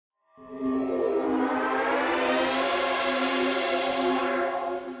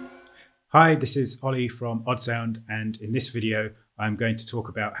Hi, this is Ollie from ODDSound, and in this video I'm going to talk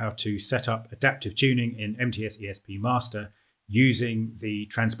about how to set up adaptive tuning in MTS-ESP Master using the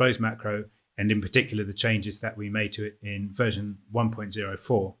transpose macro, and in particular the changes that we made to it in version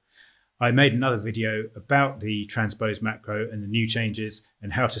 1.04. I made another video about the transpose macro and the new changes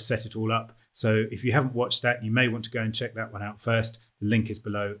and how to set it all up, so if you haven't watched that you may want to go and check that one out first. The link is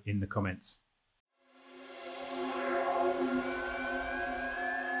below in the comments.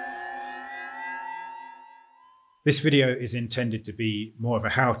 This video is intended to be more of a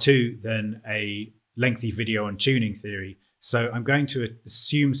how-to than a lengthy video on tuning theory. So I'm going to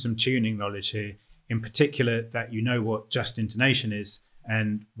assume some tuning knowledge here, in particular that you know what just intonation is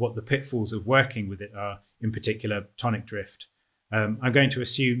and what the pitfalls of working with it are, in particular tonic drift. I'm going to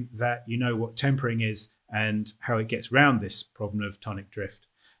assume that you know what tempering is and how it gets around this problem of tonic drift.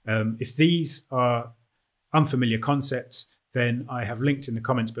 If these are unfamiliar concepts, then I have linked in the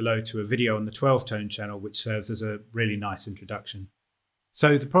comments below to a video on the 12-tone channel, which serves as a really nice introduction.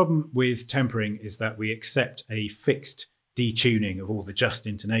 So the problem with tempering is that we accept a fixed detuning of all the just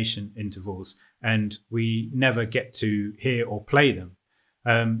intonation intervals, and we never get to hear or play them.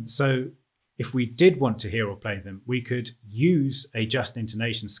 So if we did want to hear or play them, we could use a just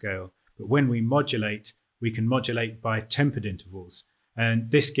intonation scale, but when we modulate, we can modulate by tempered intervals,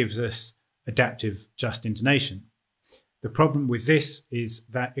 and this gives us adaptive just intonation. The problem with this is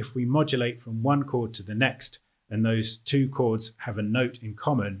that if we modulate from one chord to the next, and those two chords have a note in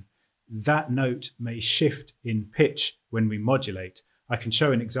common, that note may shift in pitch when we modulate. I can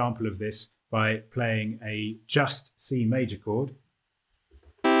show an example of this by playing a just C major chord,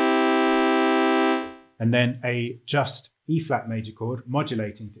 and then a just E flat major chord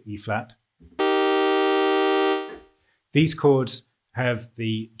modulating to E flat. These chords have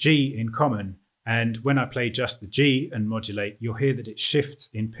the G in common, and when I play just the G and modulate, you'll hear that it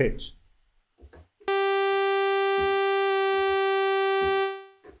shifts in pitch.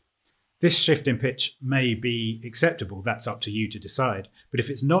 This shift in pitch may be acceptable, that's up to you to decide. But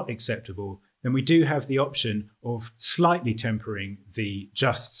if it's not acceptable, then we do have the option of slightly tempering the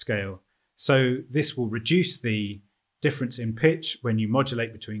just scale. So this will reduce the difference in pitch when you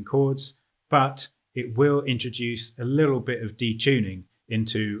modulate between chords, but it will introduce a little bit of detuning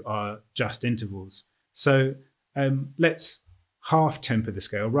into our just intervals. So let's half temper the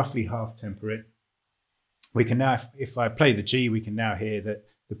scale, roughly half temper it. We can now, if I play the G, we can now hear that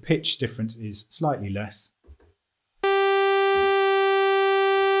the pitch difference is slightly less.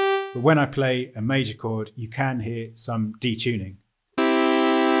 But when I play a major chord, you can hear some detuning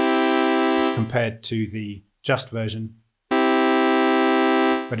compared to the just version,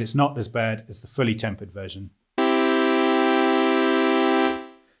 but it's not as bad as the fully tempered version.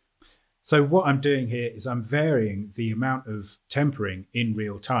 So what I'm doing here is I'm varying the amount of tempering in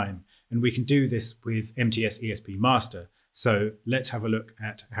real time, and we can do this with MTS-ESP Master. So let's have a look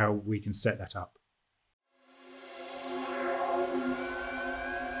at how we can set that up.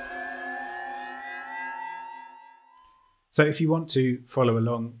 So if you want to follow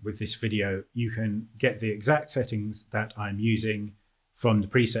along with this video, you can get the exact settings that I'm using from the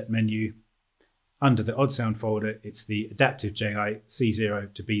preset menu. Under the ODDSound folder, it's the Adaptive JI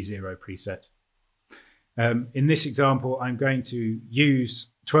C0 to B0 preset. In this example, I'm going to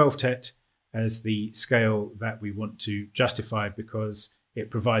use 12 tet as the scale that we want to justify because it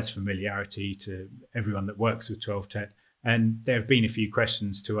provides familiarity to everyone that works with 12 tet. And there have been a few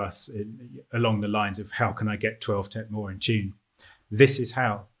questions to us along the lines of how can I get 12 tet more in tune? This is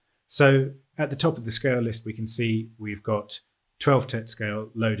how. So at the top of the scale list, we can see we've got 12 tet scale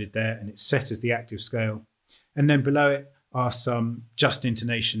loaded there, and it's set as the active scale. And then below it are some just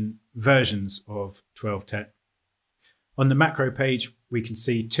intonation versions of 12 tet. On the macro page, we can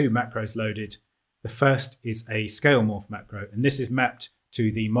see two macros loaded. The first is a scale morph macro, and this is mapped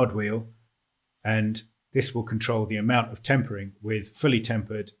to the mod wheel, and this will control the amount of tempering with fully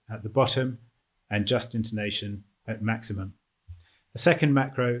tempered at the bottom and just intonation at maximum. The second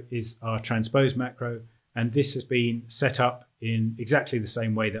macro is our transpose macro, and this has been set up in exactly the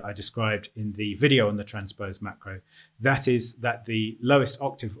same way that I described in the video on the transpose macro. That is that the lowest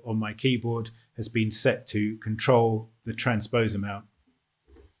octave on my keyboard has been set to control the transpose amount.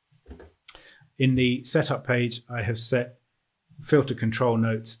 In the setup page, I have set filter control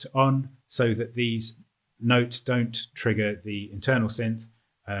notes to on so that these notes don't trigger the internal synth,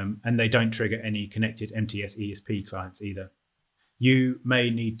 and they don't trigger any connected MTS-ESP clients either. You may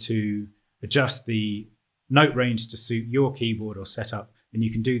need to adjust the note range to suit your keyboard or setup, and you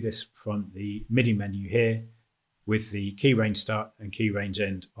can do this from the MIDI menu here with the key range start and key range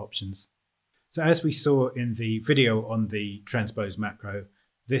end options. So as we saw in the video on the transpose macro,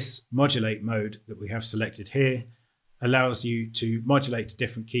 this modulate mode that we have selected here allows you to modulate to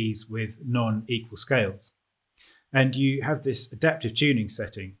different keys with non-equal scales. And you have this adaptive tuning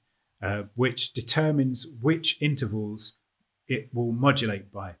setting, which determines which intervals it will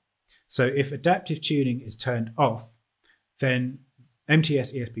modulate by. So if adaptive tuning is turned off, then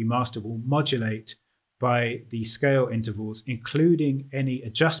MTS-ESP Master will modulate by the scale intervals, including any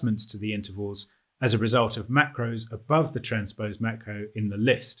adjustments to the intervals as a result of macros above the transposed macro in the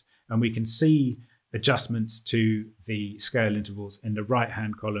list. And we can see adjustments to the scale intervals in the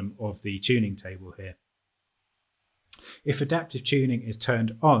right-hand column of the tuning table here. If adaptive tuning is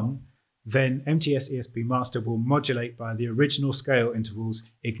turned on, then MTS-ESP Master will modulate by the original scale intervals,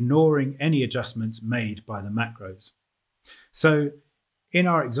 ignoring any adjustments made by the macros. So in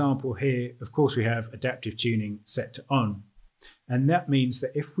our example here, of course, we have adaptive tuning set to on. And that means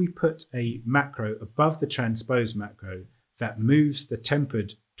that if we put a macro above the transposed macro that moves the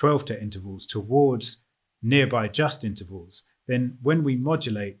tempered 12-tet intervals towards nearby just intervals, then when we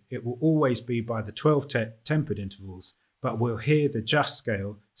modulate, it will always be by the 12-tet tempered intervals, but we'll hear the just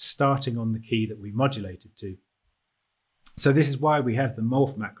scale starting on the key that we modulated to. So this is why we have the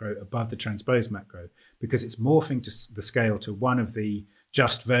morph macro above the transposed macro, because it's morphing to the scale to one of the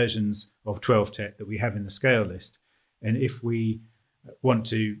just versions of 12-tet that we have in the scale list. And if we want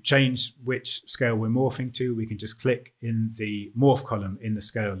to change which scale we're morphing to, we can just click in the morph column in the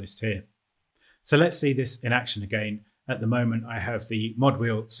scale list here. So let's see this in action again. At the moment, I have the mod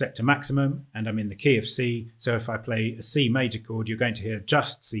wheel set to maximum and I'm in the key of C. So if I play a C major chord, you're going to hear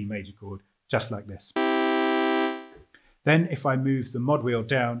just C major chord, just like this. Then if I move the mod wheel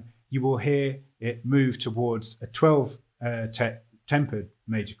down, you will hear it move towards a 12-tet tempered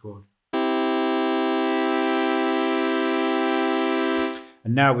major chord.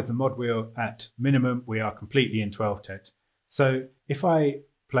 And now with the mod wheel at minimum, we are completely in 12-tet. So if I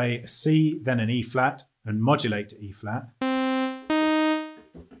play a C, then an E flat, and modulate to E flat,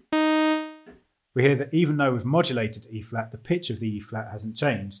 we hear that even though we've modulated to E flat, the pitch of the E flat hasn't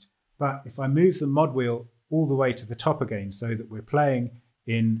changed. But if I move the mod wheel all the way to the top again, so that we're playing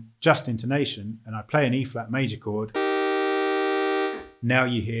in just intonation, and I play an E flat major chord, now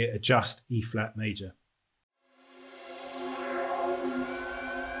you hear a just E flat major.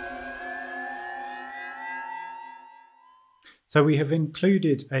 So we have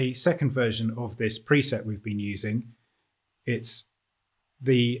included a second version of this preset we've been using. It's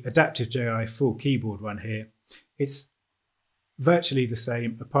the Adaptive JI full keyboard one here. It's virtually the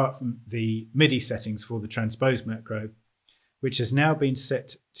same apart from the MIDI settings for the transposed macro, which has now been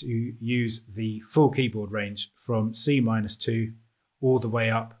set to use the full keyboard range from C-2 all the way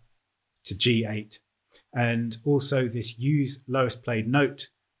up to G8. And also this use lowest played note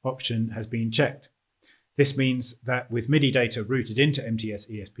option has been checked. This means that with MIDI data routed into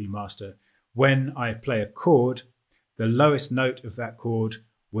MTS-ESP Master, when I play a chord, the lowest note of that chord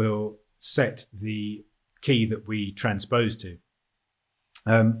will set the key that we transpose to.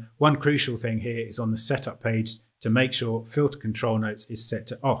 One crucial thing here is on the setup page to make sure filter control notes is set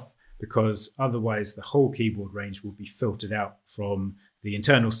to off, because otherwise the whole keyboard range will be filtered out from the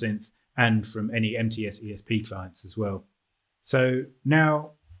internal synth and from any MTS-ESP clients as well. So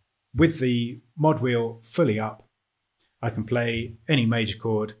now, with the mod wheel fully up, I can play any major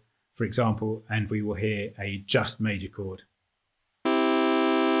chord, for example, and we will hear a just major chord.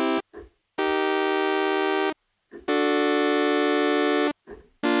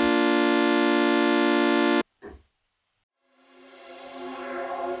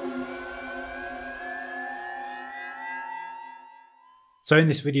 So in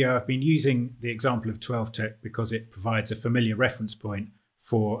this video, I've been using the example of 12-tet because it provides a familiar reference point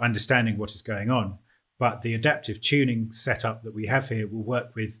for understanding what is going on. But the adaptive tuning setup that we have here will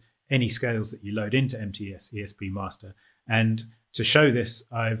work with any scales that you load into MTS-ESP Master. And to show this,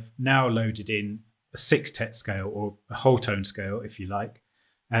 I've now loaded in a 6-tet scale, or a whole tone scale, if you like.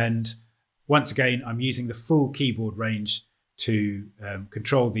 And once again, I'm using the full keyboard range to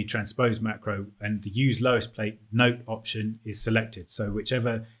control the transpose macro, and the use lowest played note option is selected. So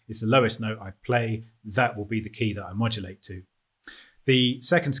whichever is the lowest note I play, that will be the key that I modulate to. The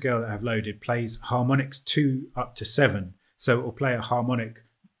second scale that I've loaded plays harmonics 2 up to 7. So it will play a harmonic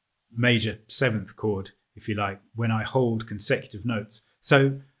major 7th chord, if you like, when I hold consecutive notes.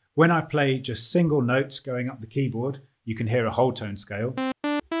 So when I play just single notes going up the keyboard, you can hear a whole tone scale.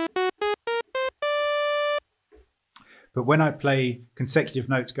 But when I play consecutive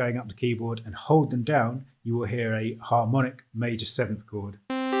notes going up the keyboard and hold them down, you will hear a harmonic major 7th chord.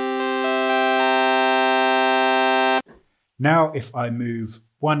 Now, if I move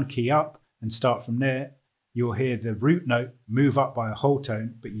one key up and start from there, you'll hear the root note move up by a whole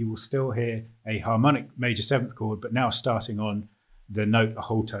tone, but you will still hear a harmonic major seventh chord, but now starting on the note a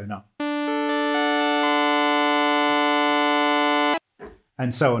whole tone up.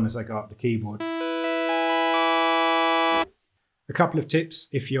 And so on as I go up the keyboard. A couple of tips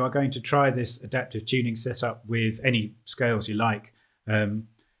if you are going to try this adaptive tuning setup with any scales you like.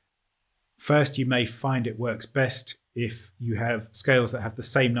 First, you may find it works best if you have scales that have the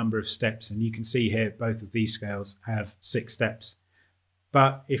same number of steps, and you can see here both of these scales have 6 steps.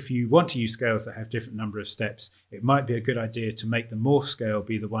 But if you want to use scales that have different number of steps, it might be a good idea to make the morph scale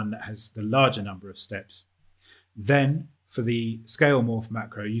be the one that has the larger number of steps. Then for the scale morph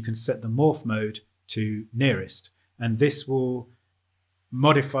macro, you can set the morph mode to nearest, and this will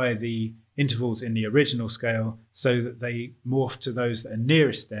modify the intervals in the original scale so that they morph to those that are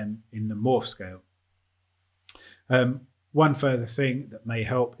nearest them in the morph scale. One further thing that may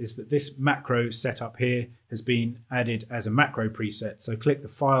help is that this macro setup here has been added as a macro preset. So click the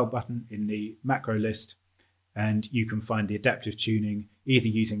File button in the macro list and you can find the adaptive tuning either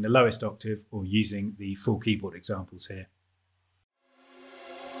using the lowest octave or using the full keyboard examples here.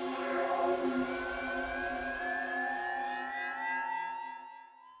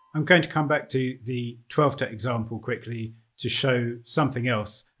 I'm going to come back to the 12th example quickly to show something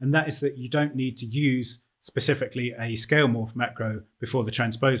else, and that is that you don't need to use specifically a scale morph macro before the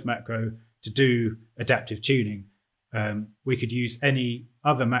transpose macro to do adaptive tuning. We could use any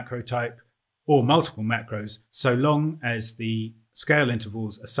other macro type or multiple macros so long as the scale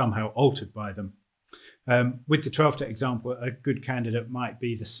intervals are somehow altered by them. With the 12th example, a good candidate might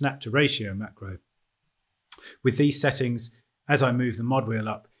be the snap to ratio macro. With these settings, as I move the mod wheel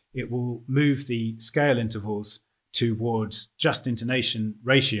up, it will move the scale intervals towards just intonation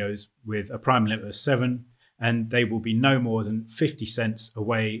ratios with a prime limit of 7, and they will be no more than 50 cents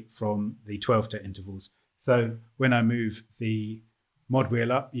away from the 12th intervals. So when I move the mod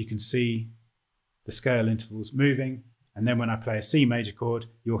wheel up, you can see the scale intervals moving, and then when I play a C major chord,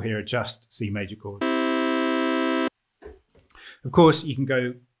 you'll hear a just C major chord. Of course, you can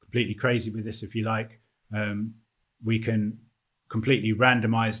go completely crazy with this if you like. We can completely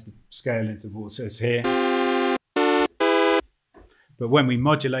randomize the scale intervals as here. But when we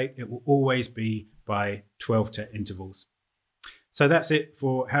modulate, it will always be by 12th intervals. So that's it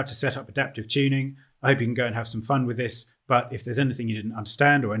for how to set up adaptive tuning. I hope you can go and have some fun with this, but if there's anything you didn't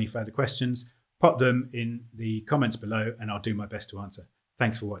understand or any further questions, pop them in the comments below and I'll do my best to answer.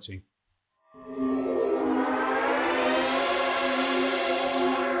 Thanks for watching.